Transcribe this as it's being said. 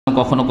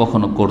কখনো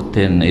কখনো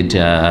করতেন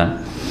এটা,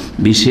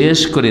 বিশেষ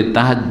করে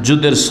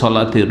তাহাজ্জুদের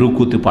সলাতে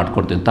রুকুতে পাঠ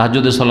করতেন।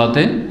 তাহাজ্জুদের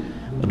সলাতে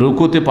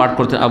রুকুতে পাঠ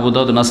করতেন। আবু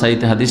দাউদ,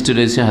 নাসাইতে হাদিসটি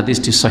রয়েছে,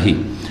 হাদিসটি সহিহ।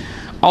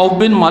 আউফ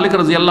বিন মালিক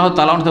রাদিয়াল্লাহু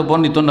তাআলা আনহু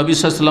বর্ণিত, নবী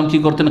সাল্লাল্লাহু আলাইহি ওয়াসাল্লাম কি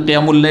করতেন?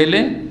 কিয়ামুল লাইলে,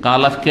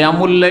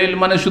 কিয়ামুল লাইল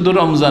মানে শুধু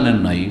রমজানের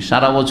নয়,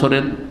 সারা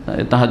বছরের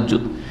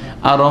তাহাজ্জুদ,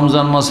 আর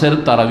রমজান মাসের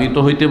তারাবি তো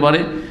হইতে পারে।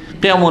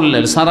 কিয়ামুল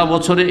লাইল সারা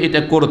বছরে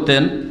এটা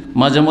করতেন,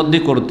 মাঝে মধ্যে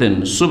করতেন।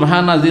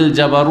 সুবহানাজিল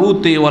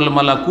জাবারুতি ওয়াল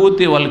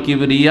মালাকুতি ওয়াল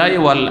কিবরিয়াই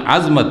ওয়াল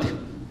আজমাতি,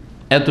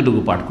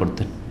 এতটুকু পাঠ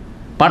করতেন।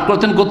 পাঠ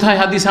করতেন কোথায়?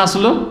 হাদিসে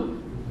আসলো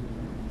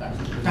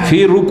ফি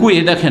রুকুই,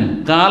 দেখেন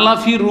কালা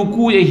ফি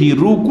রুকুইহি,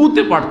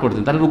 রুকুতে পাঠ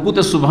করতেন। তাহলে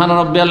রুকুতে সুবহান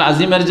রাব্বিয়াল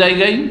আজিমের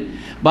জায়গায়,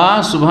 বা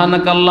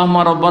সুবহানাকা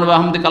আল্লাহুম্মা রাব্বানা ওয়া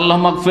বিহামদিকা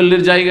আল্লাহুম্মা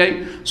আগফিরলির জায়গায়,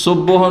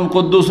 সুবহান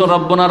কুদ্দুসুর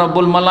রাব্বুনা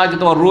রব্বুল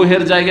মালাইকাতি ওয়ার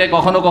রূহের জায়গায়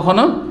কখনো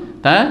কখনো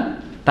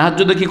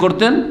তাহাজ্জুদে কি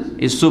করতেন?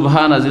 এই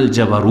সুবহানাজিল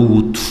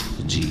জাবারুত,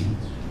 জি,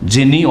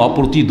 যিনি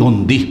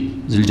অপ্রতিদ্বন্দ্বী,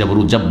 জিল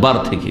জাবারুত জব্বার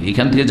থেকে,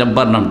 এখান থেকে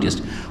জব্বার নামটি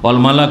এসেছে। ওয়াল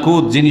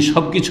মালাকুত, যিনি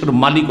সব কিছুর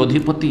মালিক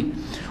অধিপতি।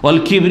 ওয়াল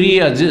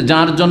কিবরিয়া,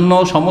 যার জন্য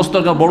সমস্ত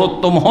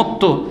বড়ত্ব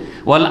মহত্ব।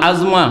 ওয়াল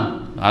আজমা,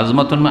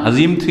 আজমাতুন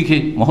আজিম থেকে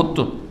মহত্ব।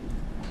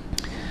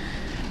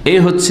 এই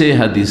হচ্ছে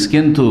হাদিস।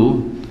 কিন্তু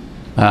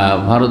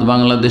ভারত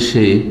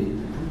বাংলাদেশে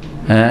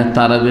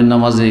তারাবির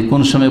নামাজে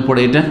কোন সময়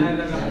পড়ে এটা?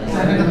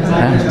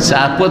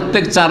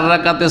 প্রত্যেক 4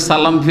 রাকাতে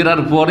সালাম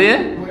ফিরার পরে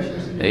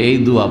এই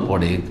দোয়া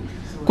পড়ে।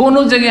 কোনো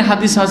জায়গায়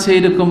হাদিস আছে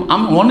এরকম?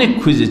 আমি অনেক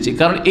খুঁজেছি,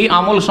 কারণ এই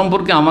আমল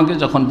সম্পর্কে আমাকে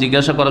যখন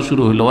জিজ্ঞাসা করা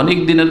শুরু হলো, অনেক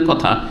দিনের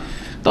কথা,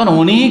 তখন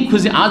অনেক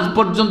খুঁজে, আজ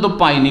পর্যন্ত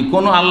পাইনি।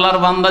 কোনো আল্লাহর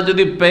বান্দা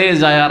যদি পেয়ে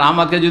যায় আর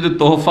আমাকে যদি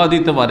তোহফা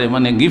দিতে পারে,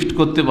 মানে গিফট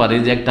করতে পারে,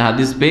 যে একটা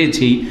হাদিস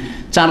পেয়েছি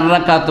 4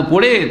 রাকাত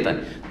পড়ে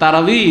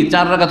তারাবি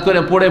 4 রাকাত করে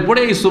পড়ে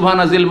পড়ে এই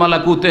সুবহানা জিল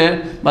মালাকুতে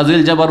বা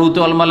জিল জাবারুতে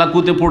ওয়াল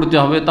মালাকুতে পড়তে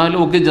হবে, তাহলে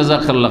ওকে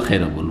জাযাকাল্লাহ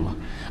খাইরা বলবো।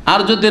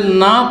 আর যদি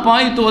না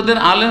পাই তো ওদের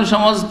আলেম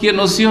সমাজকে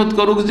নসিহত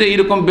করুক যে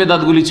এইরকম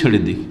বেদাতগুলি ছেড়ে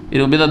দিক,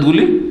 এরকম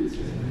বেদাতগুলি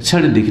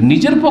ছেড়ে দিক।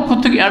 নিজের পক্ষ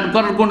থেকে অ্যাড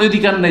করার কোনো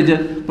অধিকার নেই যে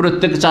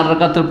প্রত্যেক 4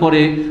 রাকাতের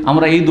পরে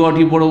আমরা এই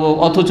দোয়াটি পড়বো,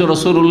 অথচ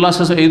রাসূলুল্লাহ সাল্লাল্লাহু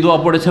আলাইহি ওয়াসাল্লাম এই দোয়া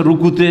পড়েছে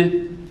রুকুতে।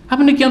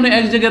 আপনি কেন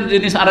এক জায়গার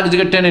জিনিস আরেক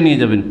জায়গায় টেনে নিয়ে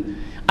যাবেন?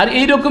 আর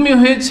এইরকমই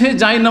হয়েছে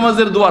জায়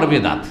নামাজের দোয়ার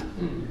বেদাত।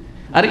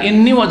 আর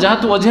ইন্নী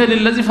ওয়াজহাতু ওয়াজহিয়া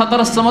লিল্লাযী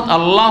ফাতারাস সামাওয়াত,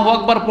 আল্লাহু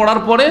আকবার পড়ার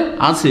পরে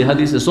আছে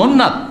হাদিসে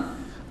সুন্নাত,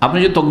 আপনি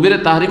যদি তকবীরে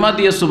তাহরিমা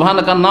দিয়ে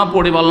সুবহানাকা না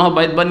পড়ে বা আল্লাহু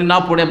বাইতবানি না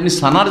পড়ে আপনি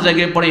সানার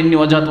জায়গায় পড়ে ইন্নী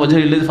ওয়াজহাতু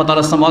ওয়াজহিয়া লিল্লাযী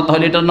ফাতারাস সামাওয়াত,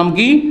 তাহলে এটার নাম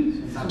কি?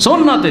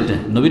 সুন্নাত। এটা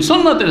নবীর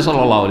সুন্নাত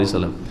সাল্লাল্লাহু আলাইহি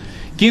সাল্লাম।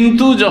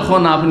 কিন্তু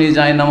যখন আপনি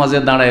যায় নামাজে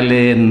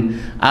দাঁড়াইলেন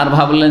আর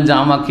ভাবলেন যে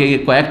আমাকে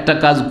কয়েকটা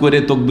কাজ করে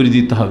তকবীর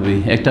দিতে হবে,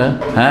 একটা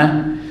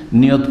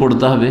নিয়ত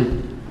পড়তে হবে,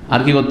 আর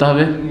কি করতে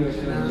হবে?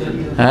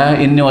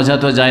 ইন্নী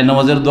ওয়াজহাতু, যায়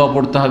নামাজের দোয়া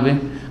পড়তে হবে।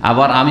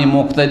 আবার আমি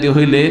মুক্তাদি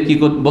হইলে কি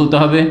বলতে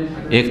হবে?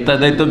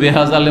 ইক্তাদাই তো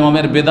বেহাজাল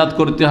ইমামের বেদাত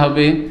করতে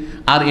হবে।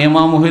 আর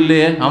ইমাম হইলে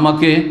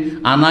আমাকে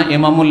আনা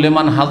ইমামুল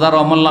লিমান হাজার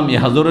আমল্লাম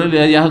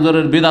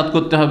ইয়াহজরের বেদাত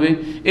করতে হবে।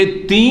 এই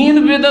 3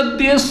 বেদাত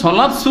দিয়ে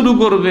সলাৎ শুরু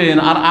করবেন,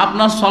 আর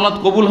আপনার সলাৎ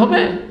কবুল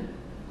হবে?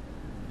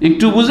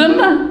 একটু বুঝেন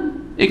না?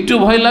 একটু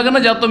ভয় লাগে না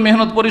যে এত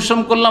মেহনত পরিশ্রম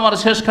করলাম আর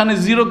শেষখানে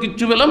 0,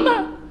 কিচ্ছু পেলাম না?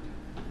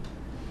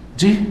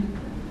 জি,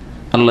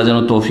 আল্লাহ যেন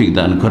তৌফিক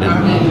দান করেন।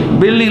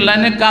 বিল্ডিং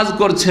লাইনে কাজ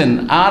করছেন,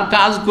 আর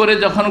কাজ করে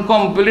যখন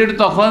কমপ্লিট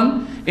তখন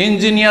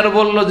ইঞ্জিনিয়ার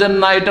বলল যে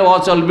না এটা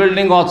অচল,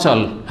 বিল্ডিং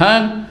অচল।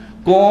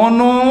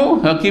 কোনো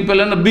কি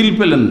পেলেন না? বিল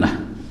পেলেন না।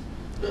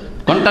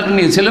 কন্ট্রাক্ট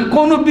নিয়েছিলেন,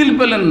 কোনো বিল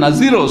পেলেন না,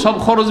 0, সব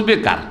খরচ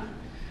বেকার।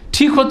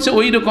 ঠিক হচ্ছে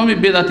ওই রকমই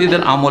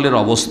বেদাতীদের আমলের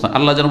অবস্থা।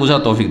 আল্লাহ যেন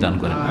বোঝার তৌফিক দান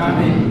করেন।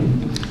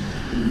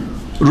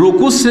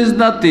 রুকু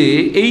সেজদাতে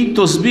এই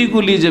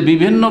তসবিহগুলি যে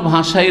বিভিন্ন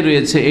ভাষায়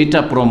রয়েছে, এটা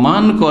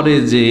প্রমাণ করে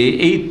যে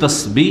এই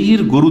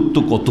তসবিহের গুরুত্ব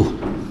কত।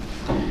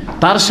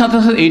 তার সাথে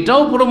সাথে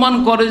এটাও প্রমাণ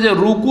করে যে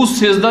রুকু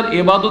সেজদার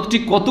ইবাদতটি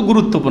কত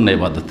গুরুত্বপূর্ণ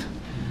ইবাদত।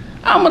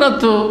 আমরা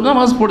তো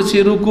নামাজ পড়ছি,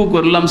 রুকু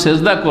করলাম,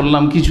 সেজদা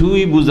করলাম,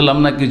 কিছুই বুঝলাম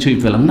না, কিছুই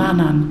পেলাম না।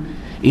 না,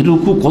 এই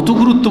রুকু কত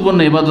গুরুত্বপূর্ণ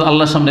ইবাদত,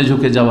 আল্লাহর সামনে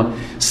ঝুঁকে যাওয়া,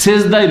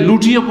 সেজদায়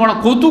লুটিয়ে পড়া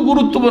কত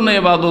গুরুত্বপূর্ণ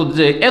ইবাদত,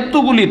 যে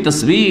এতগুলি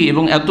তসবিহ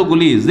এবং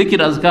এতগুলি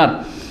জিকির আজকার,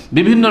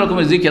 বিভিন্ন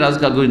রকমের জিকির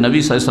আজকারগুলি নবী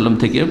সাল্লাল্লাহু আলাইহি ওয়াসাল্লাম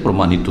থেকে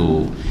প্রমাণিত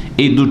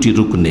এই 2টি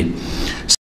রুকনে।